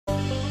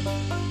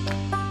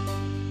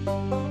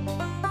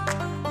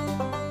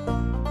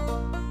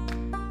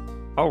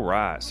All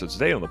right. So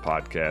today on the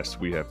podcast,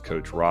 we have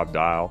Coach Rob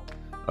Dial.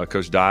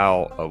 Coach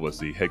Dial was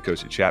the head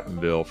coach at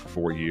Chapmanville for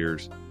 4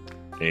 years,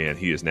 and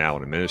he is now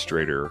an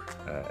administrator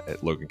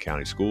at Logan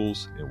County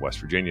Schools in West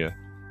Virginia.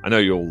 I know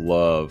you'll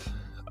love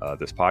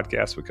this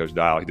podcast with Coach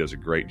Dial. He does a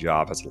great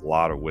job, has a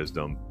lot of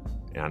wisdom,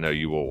 and I know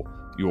you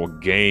will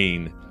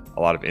gain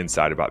a lot of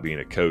insight about being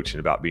a coach and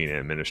about being an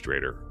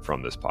administrator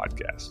from this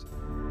podcast.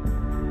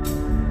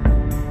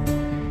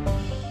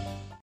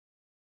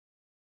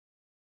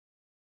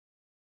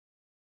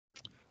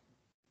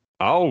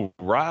 All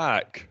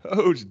right,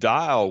 Coach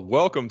Dial,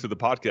 welcome to the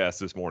podcast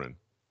this morning.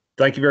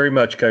 Thank you very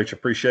much, Coach.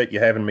 Appreciate you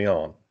having me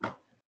on.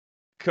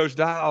 Coach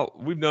Dial,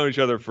 we've known each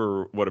other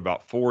for,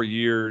 about 4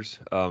 years.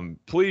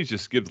 Please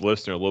just give the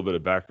listener a little bit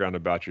of background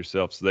about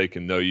yourself so they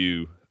can know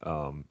you.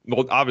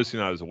 Well, obviously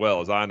not as well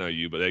as I know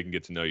you, but they can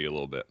get to know you a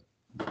little bit.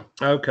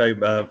 Okay.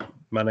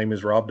 My name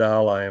is Rob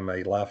Dial. I am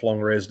a lifelong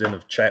resident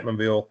of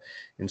Chapmanville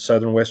in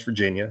southern West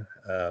Virginia.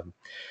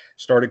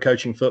 Started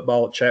coaching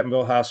football at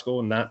Chapmanville High School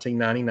in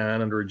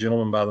 1999 under a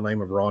gentleman by the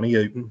name of Ronnie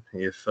Uten.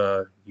 If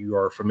you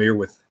are familiar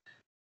with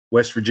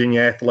West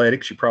Virginia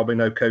athletics, you probably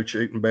know Coach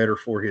Uten better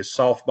for his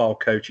softball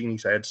coaching.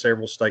 He's had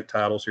several state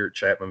titles here at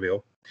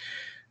Chapmanville.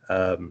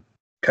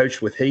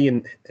 Coached with he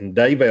and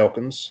Dave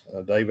Elkins.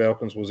 Dave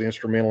Elkins was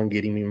instrumental in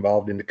getting me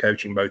involved into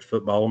coaching both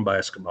football and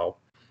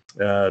basketball.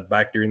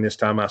 Back during this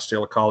time, I was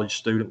still a college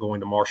student going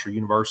to Marshall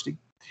University,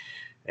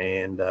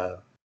 and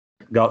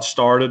got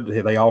started.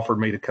 They offered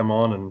me to come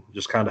on and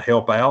just kind of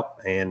help out,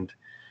 and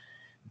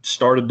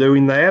started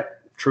doing that.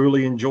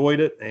 Truly enjoyed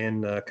it,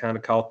 and kind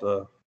of caught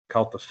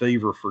the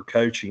fever for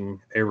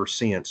coaching ever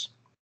since.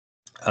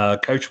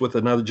 Coached with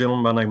another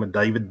gentleman by the name of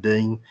David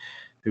Dean,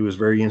 who was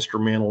very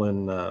instrumental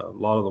in a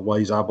lot of the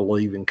ways I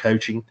believe in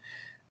coaching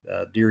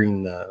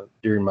during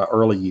my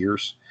early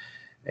years.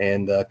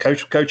 And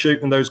Coach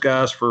Uten and those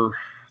guys for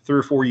 3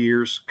 or 4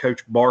 years.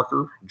 Coach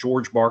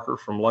George Barker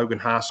from Logan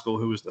High School,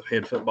 who was the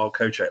head football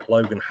coach at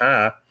Logan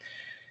High,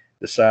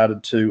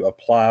 decided to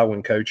apply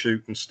when Coach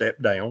Uten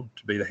stepped down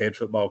to be the head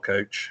football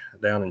coach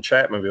down in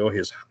Chapmanville,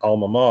 his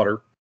alma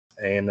mater.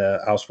 And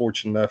I was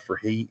fortunate enough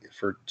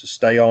to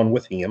stay on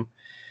with him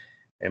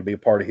and be a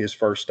part of his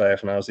first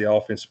staff. And I was the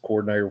offensive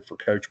coordinator for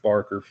Coach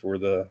Barker for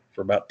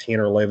about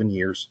 10 or 11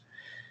 years.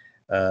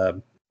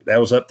 That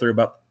was up through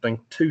about, I think,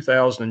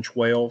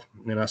 2012.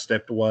 And then I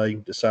stepped away,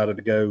 decided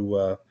to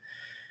go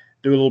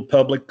do a little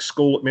public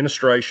school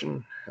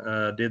administration.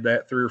 Did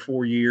that 3 or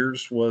 4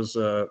 years, was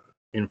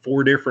in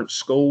 4 different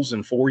schools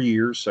in 4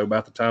 years. So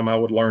about the time I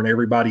would learn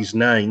everybody's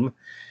name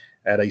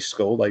at a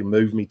school, they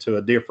moved me to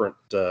a different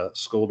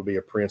school to be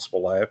a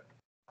principal at.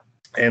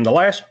 And the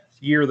last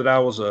year that I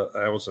was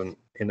in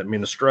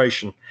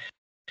administration,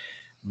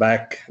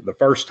 back the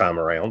first time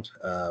around,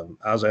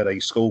 I was at a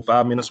school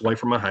 5 minutes away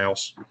from my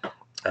house.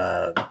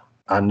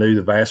 I knew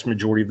the vast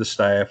majority of the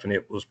staff, and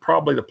it was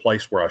probably the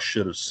place where I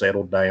should have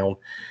settled down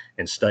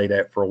and stayed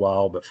at for a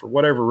while. But for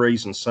whatever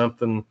reason,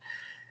 something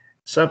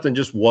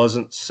just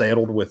wasn't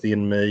settled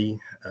within me,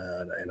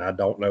 and I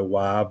don't know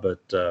why.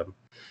 But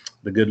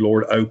the good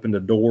Lord opened a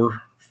door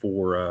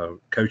for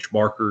Coach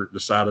Barker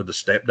decided to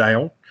step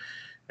down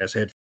as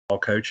head football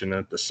coach, and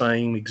at the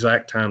same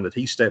exact time that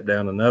he stepped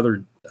down,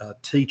 another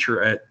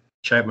teacher at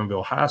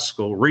Chapmanville High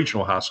School,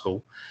 regional high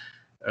school,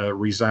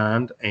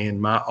 resigned,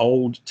 and my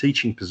old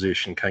teaching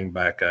position came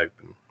back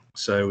open.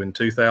 So in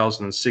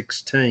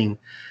 2016,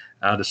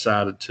 I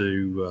decided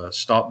to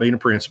stop being a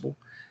principal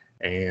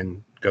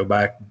and go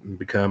back and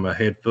become a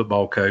head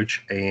football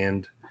coach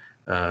and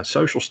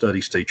social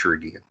studies teacher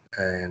again.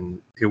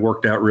 And it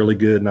worked out really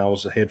good, and I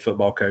was a head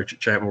football coach at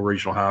Chapmanville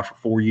Regional High for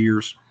 4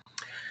 years.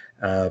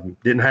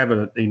 Didn't have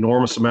an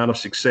enormous amount of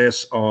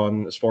success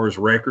as far as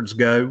records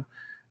go.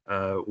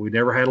 We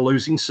never had a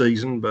losing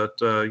season, but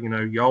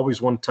you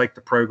always want to take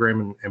the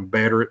program and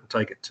better it and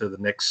take it to the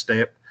next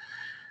step.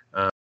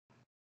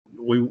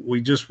 We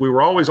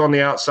were always on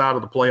the outside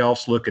of the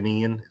playoffs looking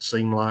in. It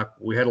seemed like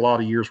we had a lot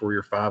of years where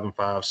you're 5-5,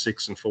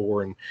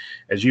 6-4, and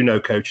as you know,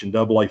 Coach, in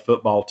AA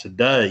football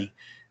today,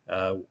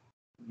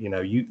 you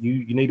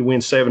need to win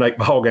 7-8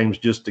 ball games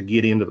just to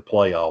get into the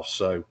playoffs.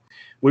 So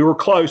we were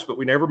close, but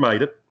we never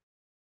made it,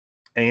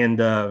 and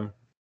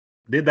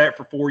did that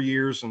for 4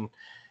 years, and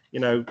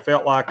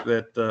felt like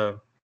that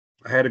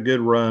I had a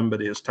good run,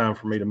 but it was time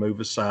for me to move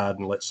aside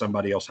and let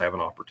somebody else have an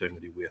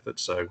opportunity with it.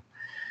 So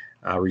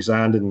I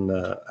resigned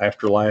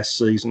after last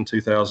season,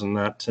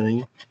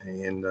 2019,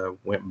 and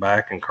went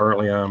back, and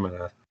currently I'm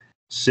an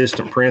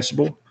assistant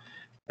principal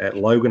at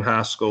Logan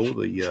High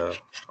School,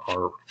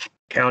 our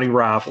county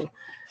rival,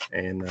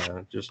 and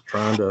just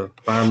trying to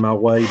find my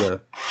way to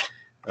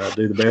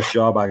do the best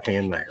job I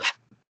can there.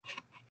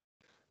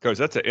 Coach,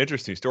 that's an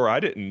interesting story. I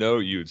didn't know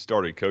you had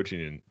started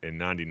coaching in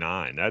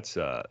 99. That's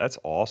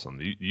awesome.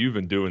 You've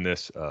been doing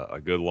this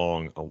a good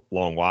long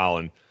while,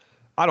 and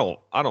I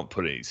don't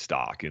put any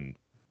stock in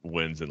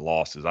wins and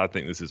losses. I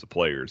think this is a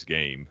player's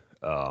game.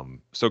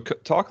 So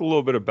talk a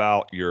little bit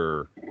about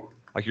your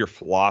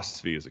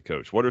philosophy as a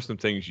coach. What are some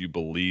things you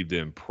believed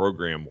in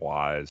program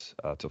wise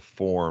to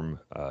form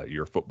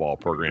your football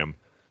program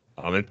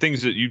And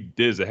things that you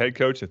did as a head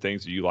coach and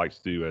things that you like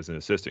to do as an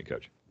assistant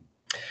coach.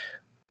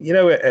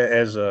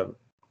 I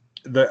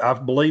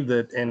believe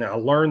that, and I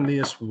learned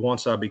this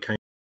once I became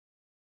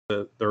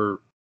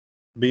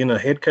being a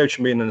head coach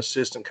and being an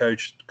assistant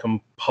coach,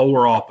 come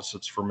polar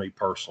opposites for me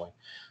personally.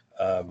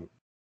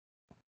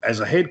 As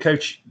a head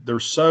coach,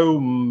 there's so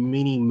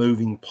many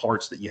moving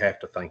parts that you have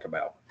to think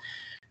about,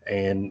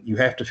 and you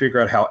have to figure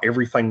out how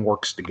everything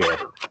works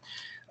together.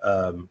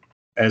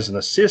 As an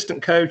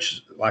assistant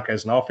coach, like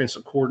as an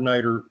offensive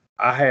coordinator,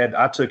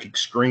 I took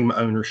extreme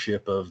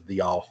ownership of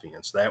the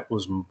offense. That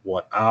was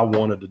what I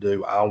wanted to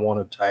do. I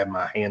wanted to have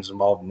my hands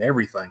involved in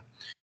everything.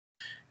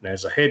 And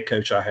as a head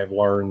coach, I have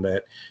learned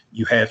that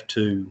you have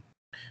to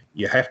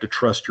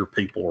trust your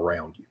people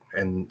around you.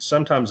 And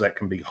sometimes that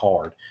can be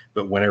hard,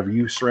 but whenever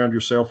you surround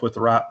yourself with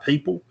the right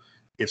people,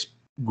 it's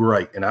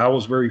great. And I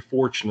was very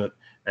fortunate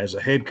as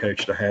a head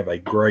coach to have a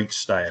great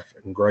staff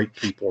and great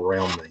people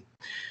around me.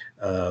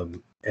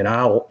 And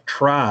I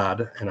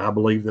tried, and I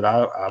believe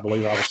I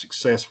was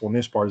successful in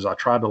this part, is I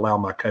tried to allow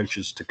my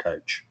coaches to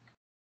coach.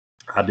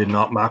 I did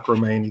not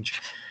micromanage,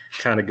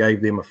 kind of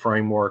gave them a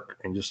framework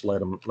and just let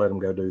them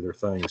go do their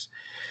things.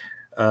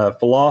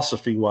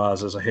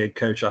 Philosophy-wise, as a head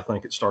coach, I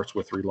think it starts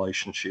with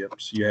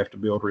relationships. You have to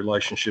build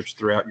relationships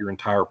throughout your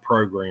entire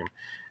program,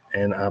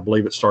 and I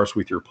believe it starts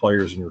with your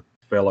players and your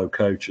fellow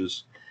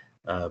coaches.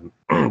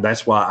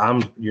 That's why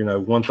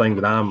one thing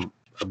that I'm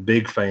a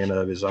big fan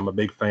of is I'm a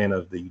big fan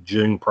of the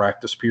June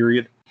practice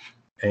period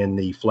and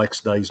the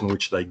flex days in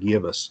which they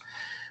give us,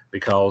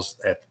 because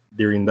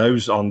during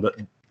those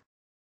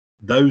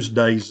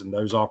days and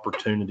those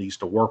opportunities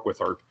to work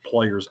with our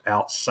players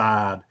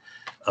outside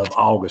of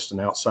August and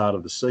outside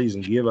of the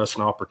season give us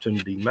an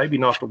opportunity maybe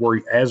not to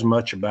worry as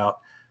much about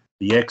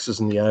the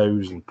X's and the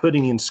O's and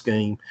putting in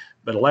scheme,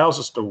 but allows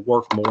us to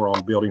work more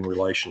on building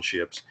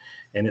relationships.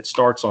 And it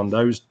starts on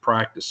those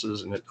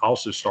practices, and it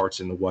also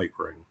starts in the weight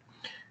room.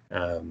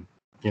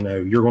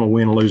 You're going to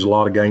win and lose a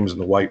lot of games in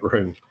the weight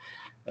room,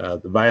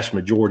 the vast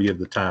majority of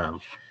the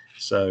time.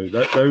 So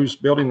those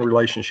building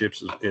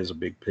relationships is a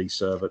big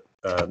piece of it.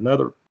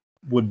 Another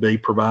would be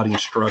providing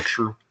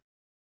structure.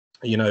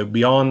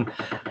 Beyond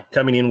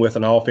coming in with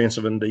an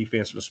offensive and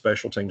defensive and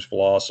special teams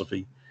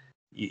philosophy,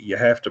 you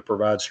have to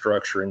provide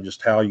structure and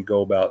just how you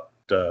go about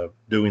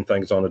doing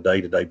things on a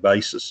day-to-day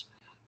basis.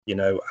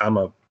 I'm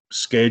a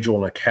schedule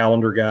and a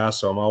calendar guy,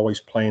 so I'm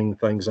always planning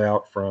things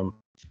out from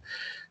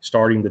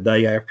starting the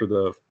day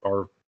after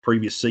our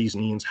previous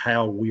season ends,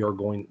 what we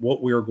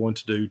are going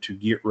to do to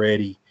get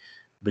ready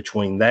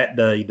between that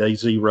day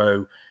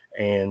 0,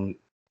 and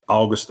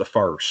August the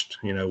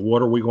 1st.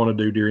 What are we going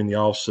to do during the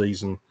off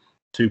season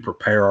to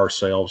prepare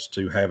ourselves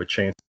to have a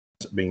chance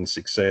at being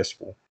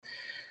successful?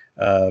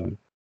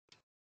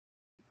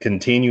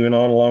 Continuing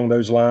on along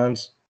those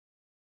lines,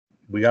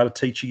 we got to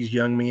teach these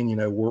young men,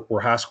 we're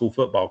high school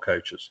football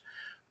coaches.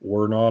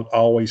 We're not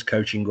always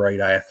coaching great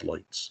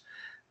athletes.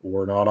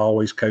 We're not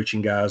always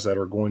coaching guys that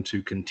are going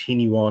to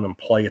continue on and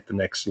play at the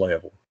next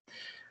level.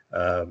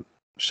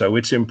 So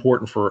it's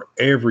important for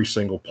every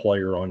single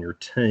player on your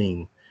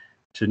team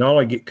to not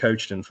only get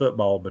coached in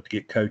football, but to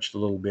get coached a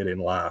little bit in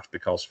life,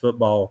 because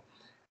football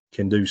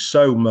can do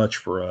so much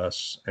for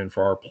us and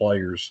for our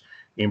players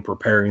in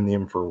preparing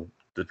them for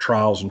the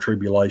trials and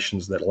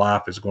tribulations that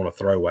life is going to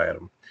throw at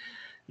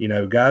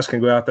them. Guys can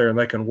go out there and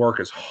they can work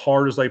as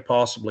hard as they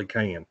possibly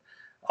can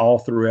all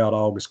throughout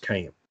August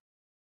camp.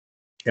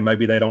 And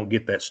maybe they don't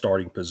get that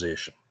starting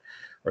position,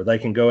 or they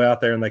can go out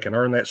there and they can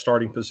earn that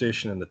starting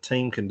position, and the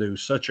team can do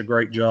such a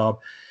great job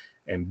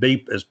and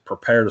be as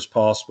prepared as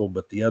possible,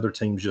 but the other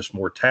team's just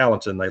more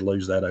talented and they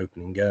lose that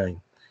opening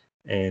game.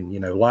 And,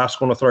 life's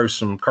going to throw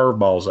some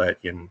curveballs at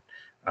you. And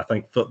I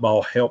think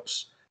football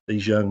helps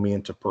these young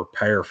men to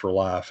prepare for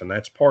life. And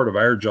that's part of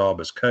our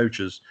job as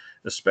coaches,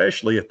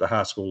 especially at the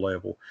high school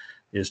level,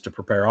 is to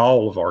prepare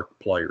all of our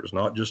players,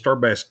 not just our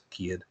best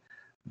kid,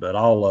 but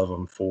all of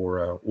them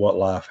for what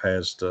life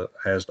has to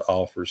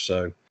offer.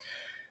 So,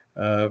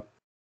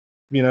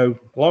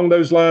 along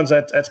those lines,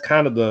 that's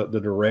kind of the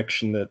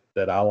direction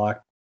that I like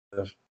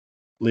to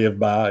live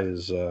by,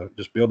 is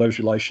just build those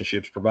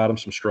relationships, provide them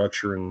some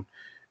structure, and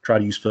try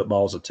to use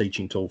football as a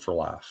teaching tool for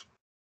life.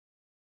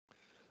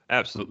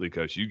 Absolutely,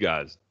 Coach. You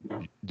guys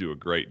do a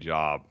great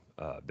job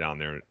down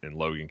there in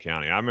Logan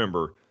County. I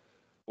remember,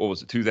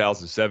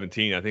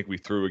 2017? I think we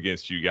threw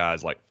against you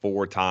guys like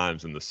 4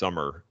 times in the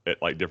summer at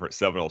like different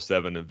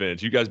 707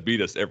 events. You guys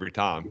beat us every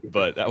time,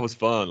 but that was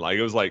fun. Like,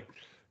 it was like,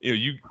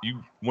 you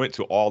went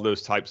to all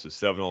those types of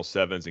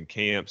 707s and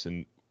camps,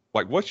 and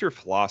like, what's your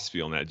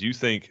philosophy on that? Do you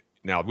think,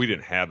 now we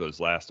didn't have those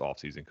last off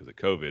season because of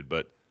COVID,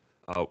 but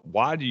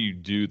why do you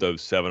do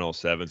those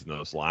 707s and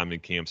those lineman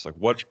camps? Like,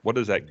 what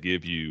does that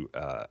give you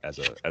as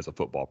a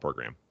football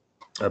program?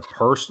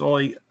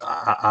 Personally,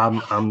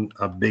 I'm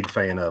a big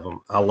fan of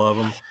them. I love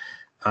them.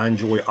 I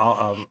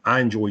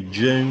enjoy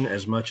June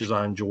as much as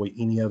I enjoy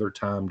any other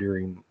time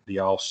during the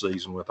off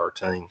season with our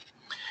team.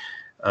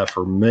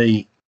 For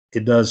me,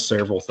 it does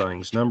several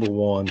things. Number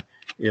one,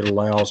 it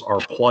allows our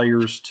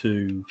players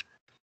to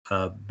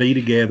be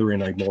together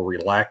in a more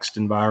relaxed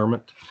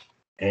environment,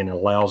 and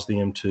allows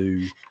them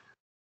to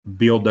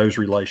build those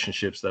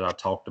relationships that I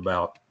talked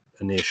about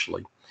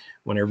initially.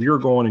 Whenever you're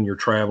going and you're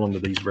traveling to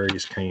these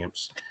various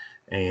camps,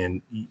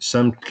 and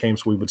some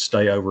camps we would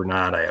stay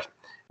overnight at,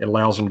 it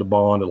allows them to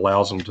bond, it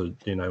allows them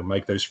to,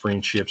 make those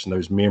friendships and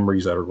those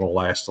memories that are going to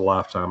last a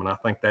lifetime. And I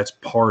think that's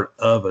part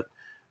of it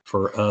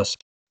for us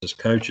as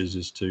coaches,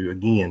 is to,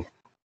 again,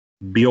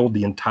 build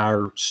the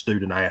entire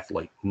student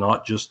athlete,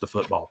 not just the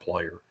football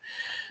player.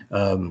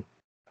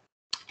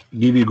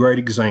 Give you a great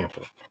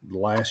example.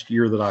 Last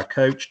year that I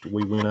coached,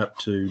 we went up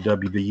to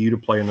WVU to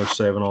play in their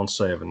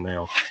 7-on-7.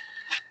 Now,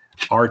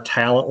 our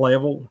talent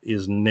level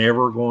is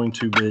never going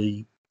to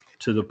be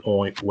to the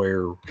point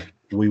where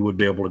we would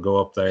be able to go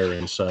up there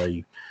and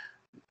say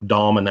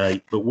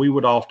dominate, but we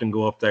would often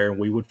go up there and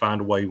we would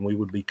find a way, and we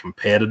would be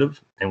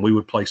competitive, and we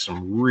would play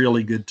some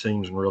really good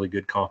teams and really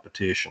good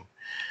competition.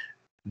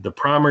 The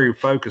primary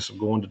focus of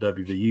going to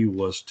WVU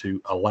was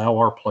to allow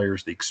our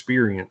players the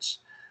experience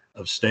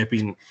of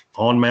stepping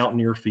on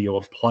Mountaineer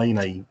Field, playing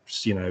a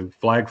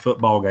flag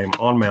football game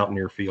on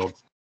Mountaineer Field.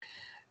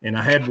 And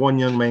I had one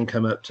young man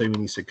come up to me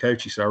and he said,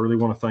 "Coach," he said, "I really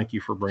want to thank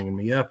you for bringing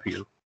me up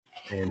here."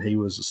 And he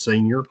was a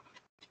senior,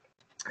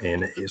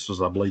 and this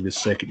was, I believe, his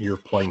second year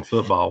of playing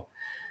football.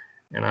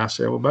 And I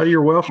said, "Well, buddy,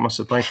 you're welcome." I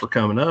said, "Thanks for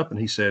coming up." And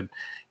he said,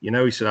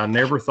 "I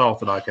never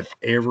thought that I could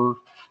ever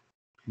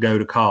go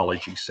to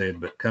college," he said,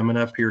 "but coming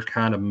up here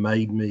kind of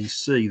made me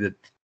see that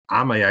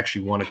I may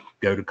actually want to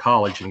go to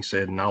college." And he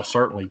said, "And I'll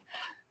certainly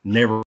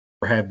never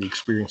have the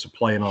experience of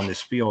playing on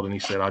this field." And he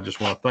said, "I just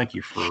want to thank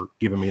you for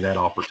giving me that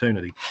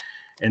opportunity."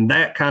 And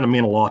that kind of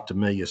meant a lot to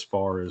me as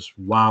far as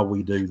why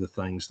we do the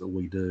things that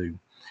we do.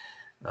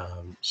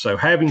 So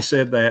having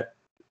said that,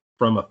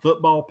 from a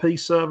football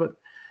piece of it,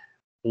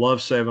 love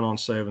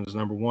 7-on-7s.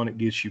 Number one, it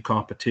gets you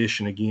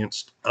competition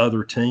against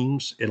other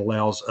teams. It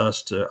allows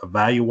us to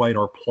evaluate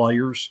our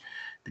players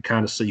to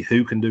kind of see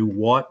who can do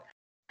what.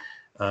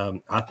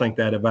 I think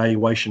that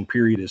evaluation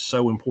period is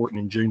so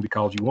important in June,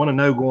 because you want to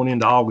know going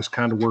into August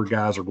kind of where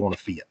guys are going to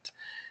fit.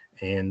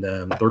 And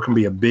there can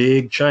be a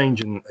big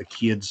change in a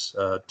kid's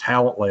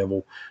talent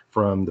level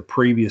from the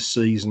previous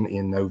season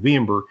in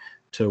November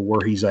to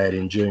where he's at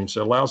in June.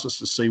 So it allows us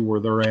to see where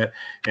they're at.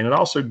 And it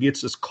also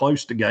gets us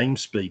close to game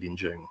speed in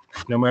June.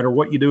 No matter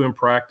what you do in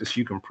practice,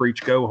 you can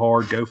preach, go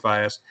hard, go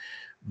fast.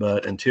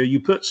 But until you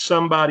put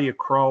somebody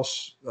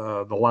across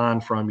the line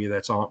from you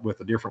that's on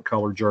with a different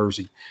color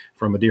jersey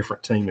from a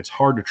different team, it's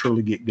hard to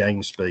truly get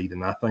game speed.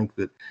 And I think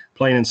that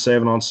playing in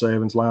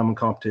 7-on-7s, lineman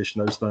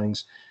competition, those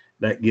things,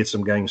 that gets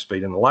them game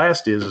speed. And the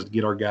last is to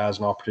get our guys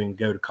an opportunity to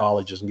go to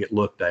colleges and get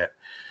looked at.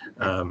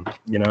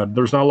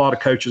 There's not a lot of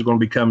coaches going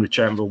to be coming to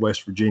Chapmanville,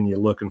 West Virginia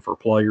looking for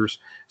players.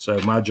 So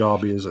my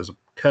job is, as a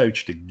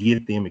coach, to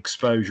get them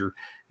exposure.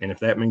 And if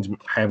that means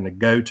having to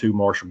go to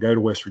Marshall, go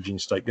to West Virginia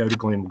State, go to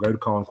Glenville, go to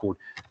Concord,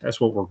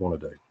 that's what we're going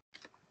to do.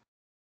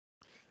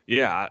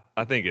 Yeah,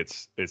 I think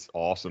it's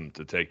awesome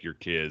to take your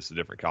kids to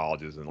different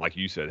colleges and, like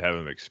you said, have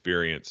them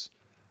experience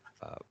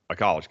a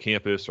college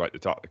campus, right, to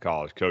talk to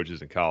college coaches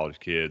and college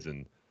kids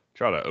and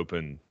try to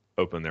open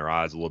their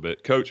eyes a little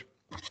bit. Coach,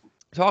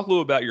 talk a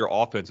little about your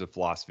offensive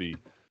philosophy.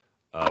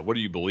 What do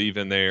you believe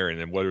in there, and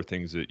then what are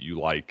things that you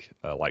like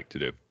to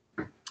do?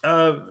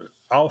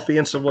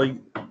 Offensively,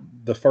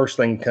 the first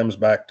thing that comes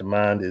back to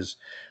mind is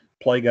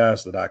play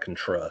guys that I can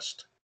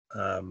trust.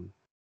 I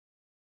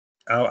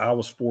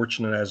was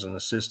fortunate as an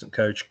assistant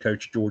coach.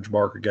 Coach George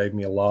Barker gave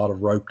me a lot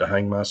of rope to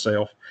hang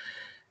myself.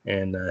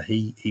 And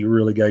he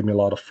really gave me a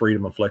lot of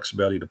freedom and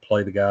flexibility to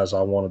play the guys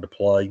I wanted to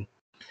play.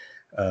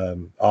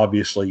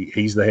 Obviously,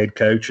 he's the head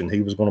coach, and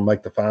he was going to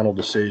make the final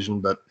decision,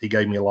 but he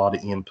gave me a lot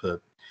of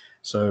input.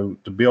 So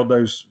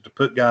to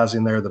put guys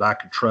in there that I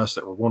could trust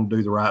that were going to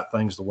do the right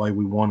things the way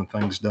we wanted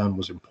things done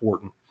was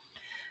important.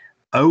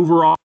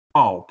 Overall,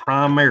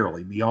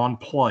 primarily,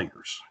 beyond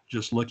players,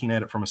 just looking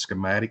at it from a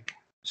schematic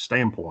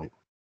standpoint,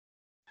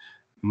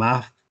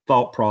 my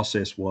thought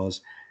process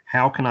was,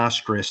 how can I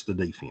stress the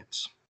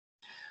defense?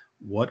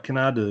 What can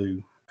I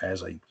do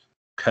as a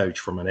coach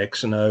from an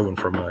X and O and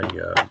from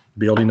a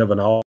building of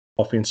an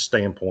offense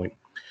standpoint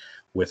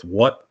with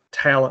what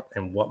talent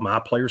and what my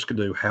players could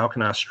do? How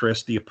can I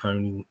stress the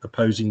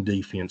opposing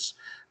defense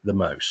the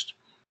most?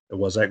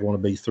 Was that going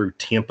to be through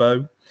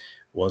tempo?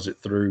 Was it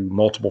through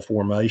multiple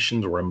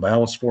formations or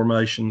imbalanced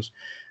formations,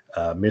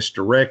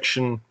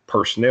 misdirection,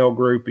 personnel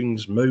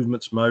groupings,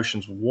 movements,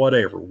 motions,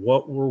 whatever?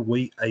 What were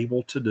we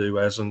able to do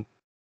as an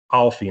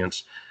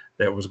offense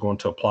that was going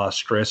to apply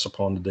stress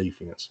upon the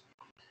defense?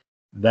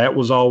 That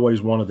was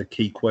always one of the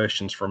key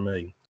questions for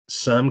me.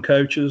 Some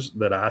coaches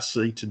that I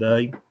see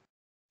today,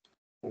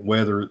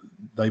 whether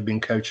they've been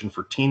coaching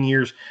for 10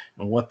 years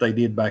and what they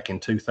did back in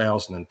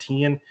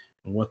 2010 and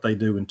what they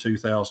do in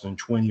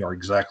 2020 are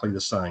exactly the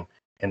same.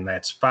 And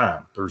that's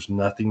fine. There's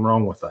nothing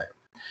wrong with that.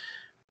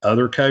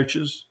 Other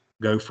coaches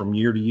go from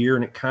year to year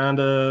and it kind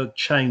of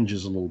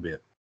changes a little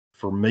bit.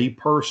 For me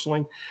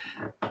personally,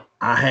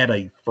 I had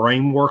a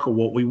framework of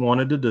what we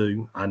wanted to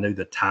do. I knew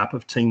the type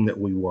of team that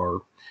we were,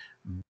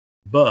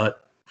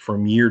 but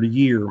from year to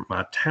year,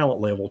 my talent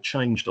level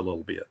changed a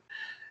little bit.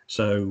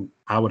 So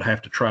I would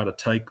have to try to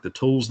take the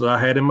tools that I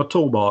had in my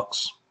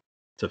toolbox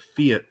to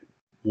fit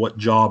what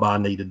job I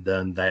needed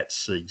done that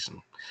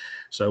season.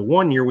 So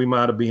one year we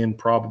might have been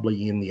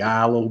probably in the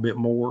eye a little bit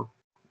more,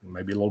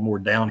 maybe a little more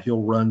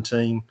downhill run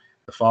team.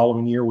 The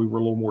following year we were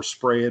a little more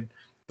spread,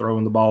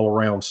 throwing the ball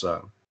around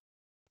some.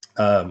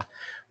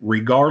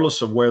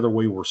 Regardless of whether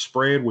we were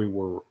spread, we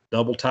were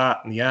double tight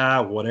in the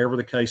eye, whatever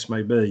the case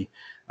may be,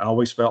 I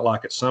always felt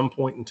like at some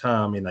point in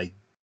time in a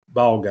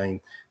ball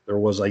game, there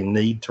was a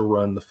need to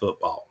run the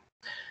football.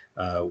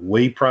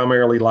 We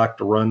primarily like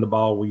to run the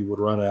ball. We would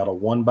run out of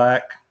one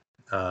back,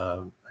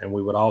 and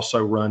we would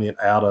also run it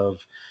out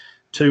of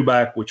two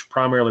back, which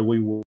primarily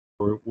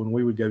when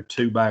we would go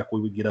two back,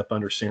 we would get up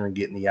under center and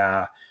get in the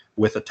eye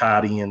with a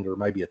tight end or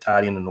maybe a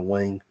tight end in the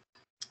wing.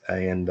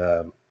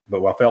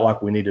 But I felt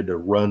like we needed to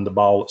run the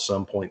ball at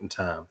some point in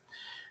time,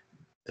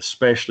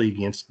 especially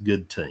against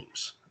good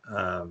teams.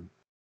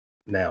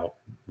 Now,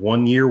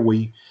 one year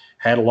we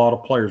had a lot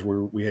of players.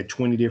 We had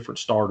 20 different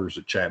starters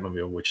at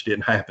Chapmanville, which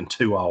didn't happen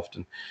too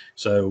often.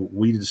 So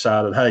we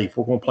decided, hey, if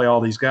we're going to play all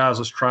these guys,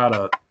 let's try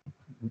to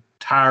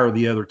tire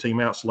the other team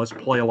out. So let's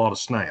play a lot of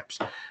snaps.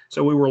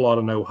 So we were a lot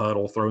of no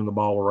huddle, throwing the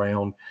ball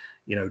around,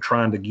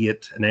 trying to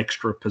get an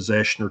extra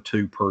possession or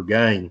two per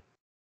game.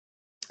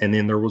 And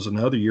then there was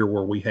another year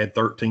where we had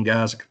 13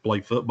 guys that could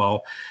play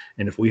football.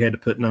 And if we had to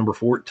put number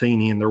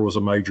 14 in, there was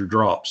a major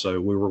drop.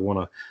 So we were going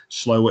to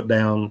slow it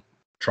down,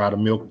 try to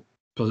milk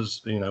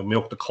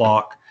the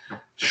clock,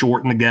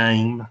 shorten the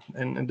game,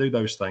 and do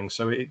those things.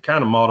 So it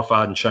kind of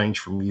modified and changed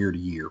from year to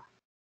year.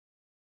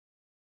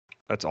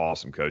 That's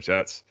awesome, Coach.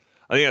 I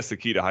think that's the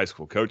key to high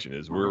school coaching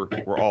is we're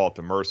all at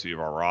the mercy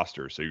of our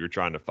roster. So you're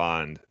trying to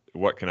find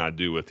what can I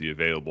do with the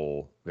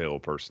available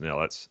personnel.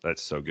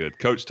 That's so good.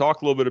 Coach,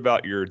 talk a little bit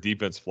about your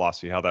defense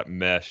philosophy, how that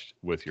meshed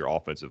with your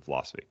offensive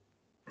philosophy.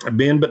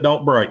 Bend but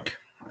don't break.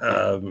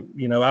 I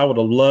would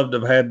have loved to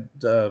have had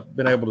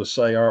been able to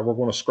say, all right, we're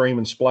going to scream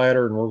and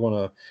splatter and we're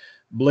going to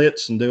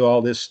blitz and do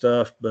all this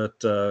stuff.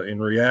 But in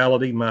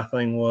reality, my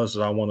thing was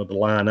that I wanted to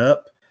line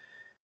up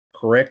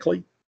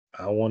correctly.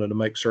 I wanted to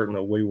make certain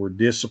that we were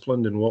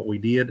disciplined in what we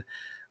did.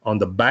 On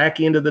the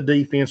back end of the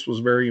defense was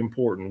very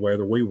important.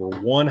 Whether we were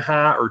one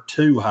high or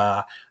two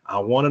high, I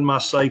wanted my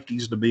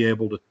safeties to be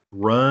able to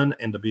run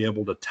and to be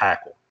able to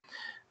tackle.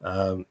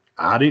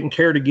 I didn't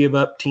care to give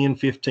up 10,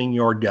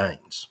 15-yard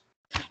gains.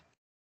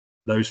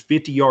 Those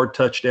 50-yard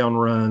touchdown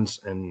runs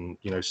and,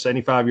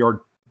 75-yard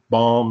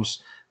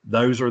bombs,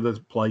 those are the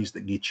plays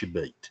that get you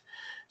beat.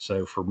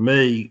 So for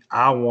me,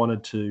 I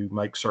wanted to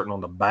make certain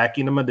on the back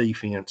end of my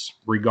defense,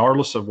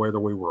 regardless of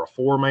whether we were a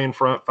 4-man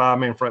front,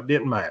 5-man front,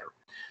 didn't matter.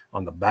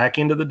 On the back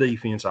end of the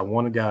defense, I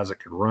wanted guys that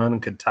could run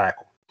and could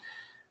tackle.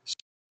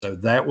 So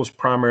that was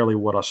primarily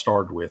what I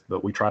started with.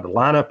 But we tried to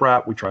line up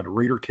right. We tried to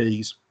read our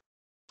keys.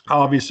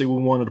 Obviously,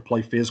 we wanted to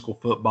play physical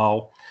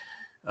football,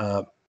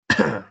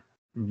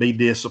 be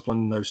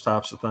disciplined, those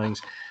types of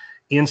things.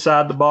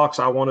 Inside the box,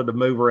 I wanted to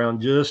move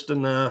around just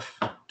enough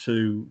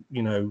to,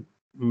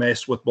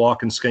 mess with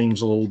blocking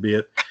schemes a little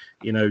bit,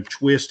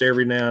 twist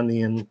every now and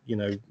then,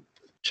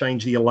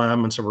 change the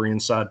alignments of our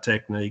inside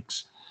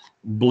techniques.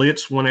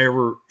 Blitz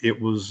whenever it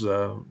was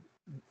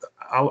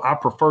I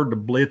preferred to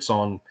blitz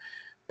on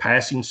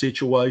passing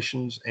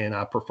situations, and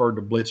I preferred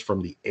to blitz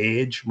from the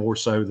edge more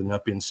so than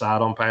up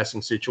inside on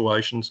passing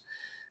situations,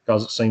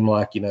 because it seemed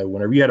like,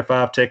 whenever you had a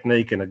 5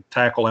 technique and a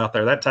tackle out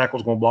there, that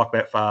tackle's going to block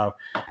that 5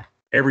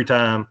 every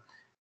time.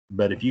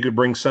 But if you could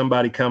bring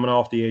somebody coming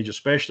off the edge,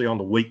 especially on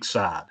the weak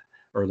side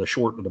or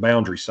the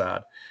boundary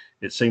side,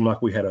 it seemed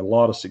like we had a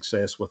lot of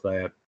success with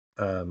that.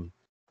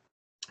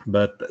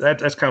 But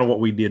that's kind of what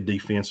we did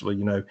defensively,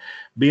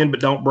 bend but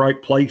don't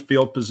break, play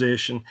field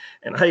position.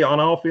 And, hey, on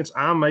offense,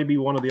 I may be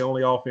one of the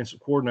only offensive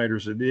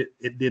coordinators that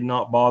it did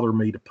not bother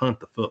me to punt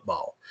the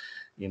football.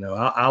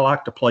 I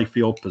like to play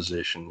field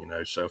position,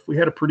 So if we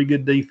had a pretty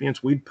good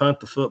defense, we'd punt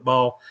the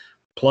football,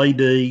 play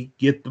D,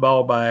 get the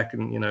ball back,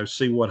 and,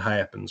 see what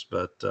happens.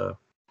 But,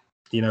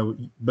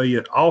 be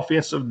it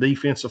offensive,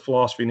 defensive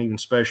philosophy, and even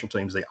special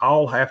teams, they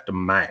all have to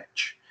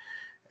match.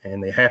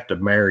 And they have to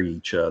marry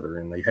each other,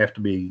 and they have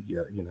to be,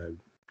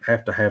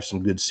 have to have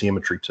some good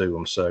symmetry to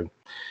them. So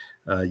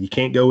you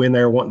can't go in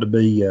there wanting to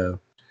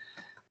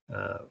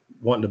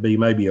be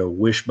maybe a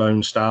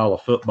wishbone style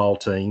of football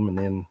team, and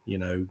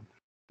then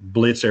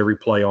blitz every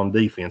play on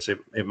defense.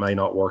 It may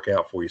not work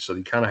out for you. So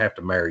you kind of have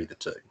to marry the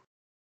two.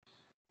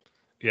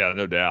 Yeah,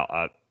 no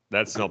doubt.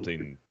 That's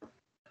something.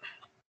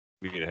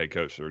 Being a head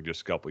coach for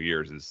just a couple of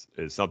years is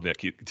something that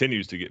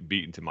continues to get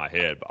beat into my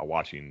head by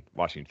watching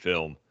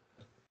film.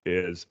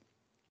 Is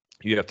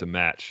you have to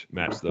match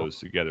those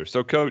together.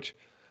 So, Coach,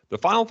 the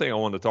final thing I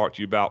wanted to talk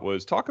to you about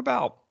was talk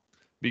about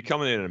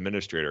becoming an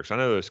administrator. Because I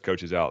know there's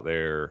coaches out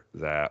there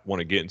that want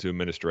to get into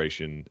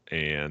administration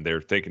and they're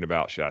thinking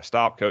about, should I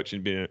stop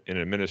coaching, being an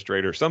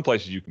administrator? Some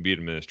places you can be an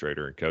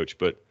administrator and coach,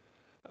 but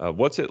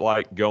what's it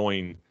like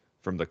going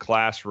from the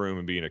classroom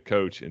and being a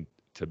coach and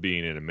to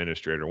being an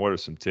administrator? What are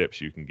some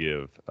tips you can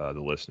give the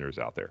listeners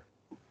out there?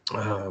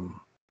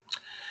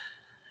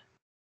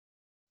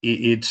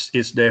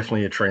 It's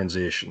definitely a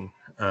transition.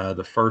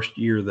 The first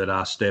year that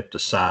I stepped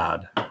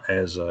aside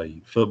as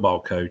a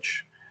football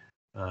coach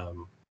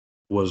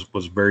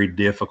was very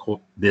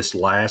difficult. This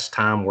last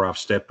time where I've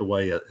stepped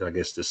away, I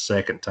guess the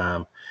second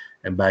time,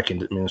 and back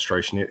into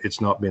administration,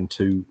 it's not been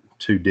too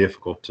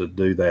difficult to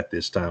do that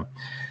this time.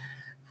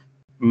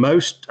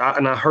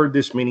 And I heard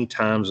this many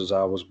times as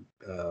I was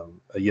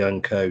a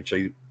young coach.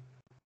 I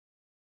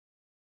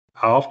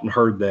often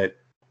heard that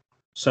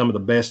some of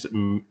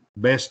the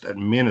best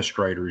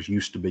administrators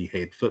used to be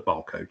head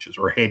football coaches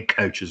or head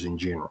coaches in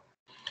general.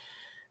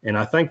 And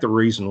I think the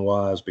reason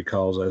why is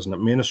because as an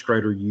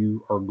administrator,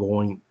 you are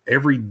going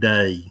every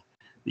day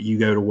that you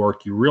go to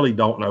work, you really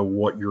don't know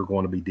what you're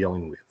going to be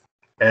dealing with.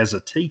 As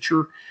a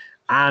teacher,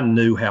 I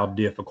knew how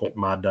difficult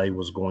my day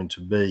was going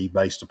to be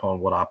based upon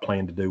what I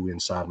planned to do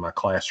inside my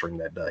classroom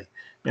that day.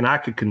 And I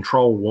could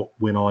control what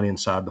went on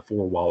inside the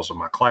four walls of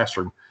my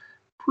classroom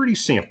pretty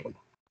simply.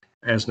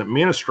 As an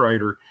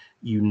administrator,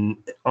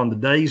 on the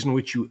days in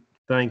which you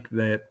think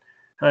that,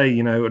 hey,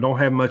 I don't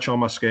have much on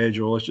my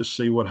schedule, let's just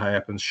see what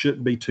happens,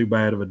 shouldn't be too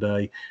bad of a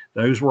day,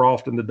 those were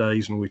often the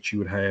days in which you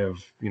would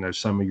have,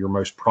 some of your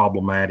most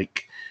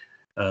problematic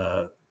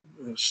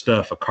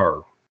stuff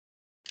occur.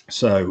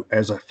 So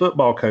as a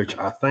football coach,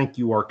 I think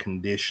you are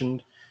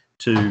conditioned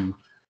to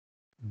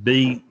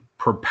be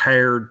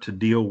prepared to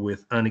deal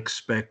with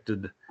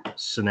unexpected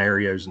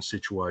scenarios and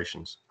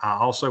situations. I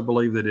also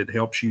believe that it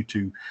helps you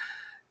to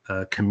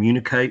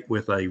communicate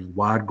with a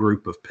wide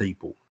group of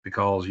people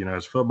because,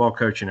 as a football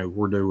coach,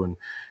 we're doing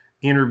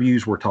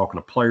interviews, we're talking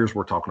to players,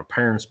 we're talking to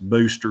parents,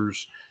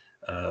 boosters,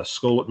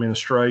 school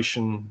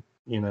administration.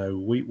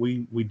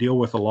 We deal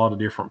with a lot of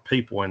different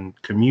people,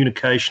 and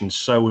communication is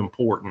so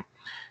important.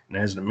 And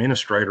as an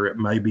administrator, it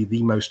may be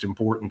the most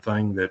important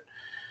thing that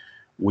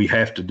we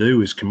have to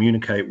do is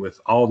communicate with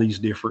all these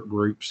different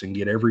groups and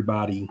get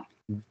everybody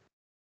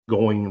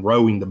going,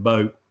 rowing the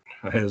boat,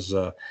 as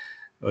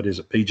what is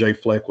it,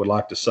 PJ Fleck would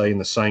like to say, in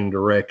the same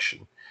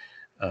direction.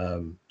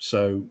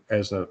 So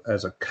as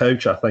a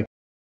coach, I think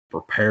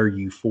prepare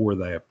you for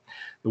that.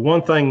 The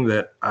one thing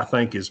that I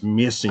think is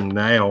missing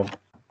now,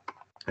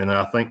 and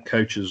I think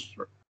coaches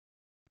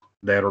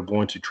that are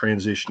going to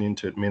transition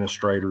into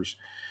administrators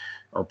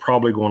are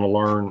probably going to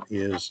learn,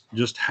 is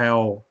just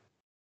how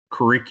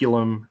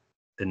curriculum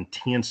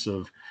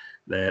intensive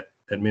that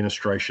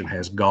administration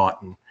has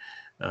gotten.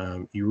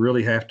 You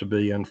really have to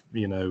be,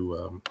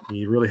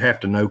 you really have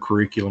to know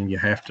curriculum. You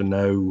have to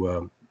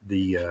know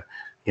the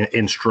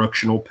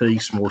instructional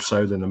piece more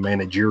so than the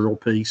managerial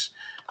piece.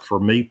 For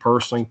me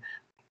personally,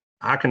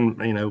 I can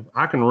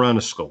run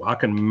a school. I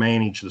can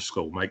manage the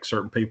school, make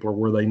certain people are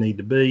where they need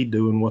to be,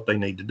 doing what they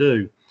need to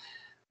do.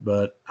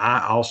 But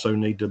I also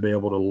need to be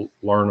able to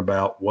learn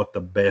about what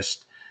the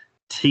best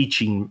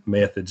teaching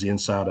methods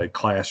inside a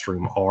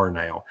classroom are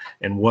now,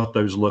 and what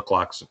those look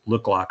like,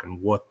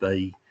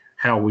 and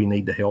how we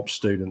need to help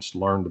students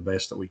learn the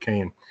best that we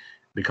can.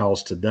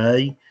 Because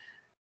today,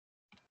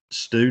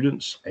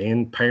 students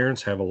and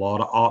parents have a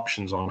lot of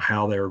options on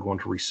how they're going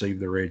to receive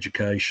their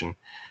education.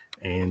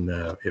 And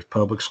if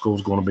public school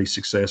is going to be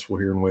successful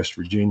here in West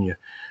Virginia,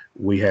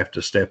 we have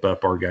to step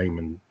up our game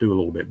and do a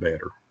little bit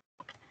better.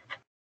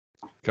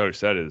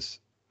 Coach, that is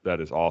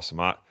awesome.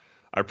 I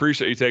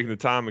appreciate you taking the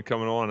time and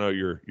coming on. I know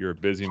you're a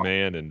busy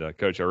man, and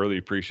Coach, I really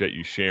appreciate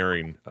you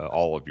sharing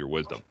all of your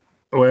wisdom.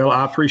 Well,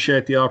 I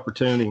appreciate the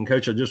opportunity, and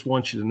Coach, I just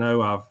want you to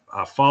know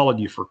I've followed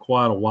you for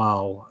quite a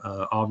while.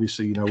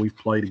 Obviously, we've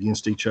played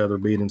against each other,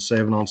 be it in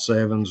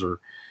 7-on-7s or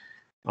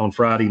on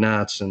Friday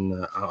nights,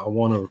 and I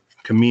want to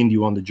commend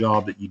you on the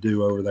job that you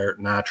do over there at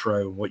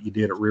Nitro and what you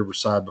did at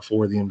Riverside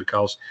before then,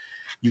 because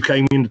you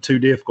came into two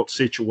difficult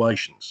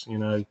situations.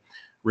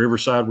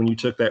 Riverside, when you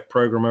took that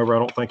program over, I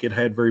don't think it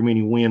had very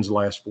many wins the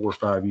last 4 or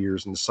 5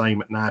 years, and the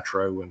same at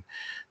Nitro. And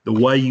the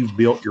way you've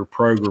built your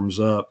programs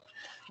up,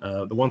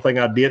 the one thing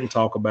I didn't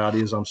talk about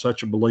is I'm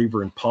such a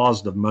believer in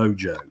positive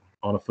mojo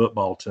on a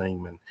football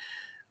team. And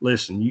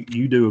listen,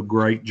 you do a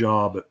great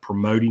job at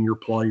promoting your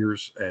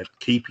players, at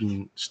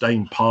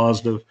staying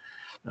positive,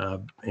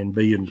 and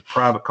being the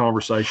private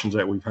conversations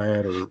that we've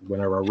had, or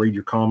whenever I read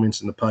your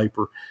comments in the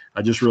paper.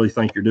 I just really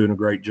think you're doing a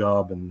great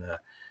job, and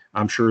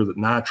I'm sure that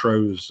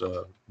Nitro is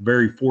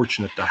very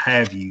fortunate to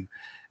have you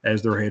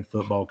as their head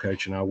football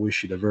coach, and I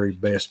wish you the very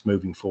best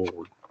moving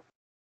forward.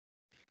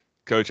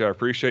 Coach, I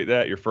appreciate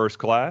that. Your first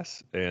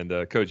class. And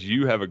Coach,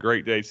 you have a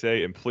great day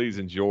today, and please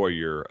enjoy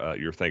your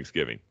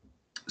Thanksgiving.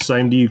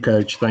 Same to you,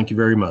 Coach. Thank you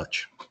very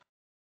much.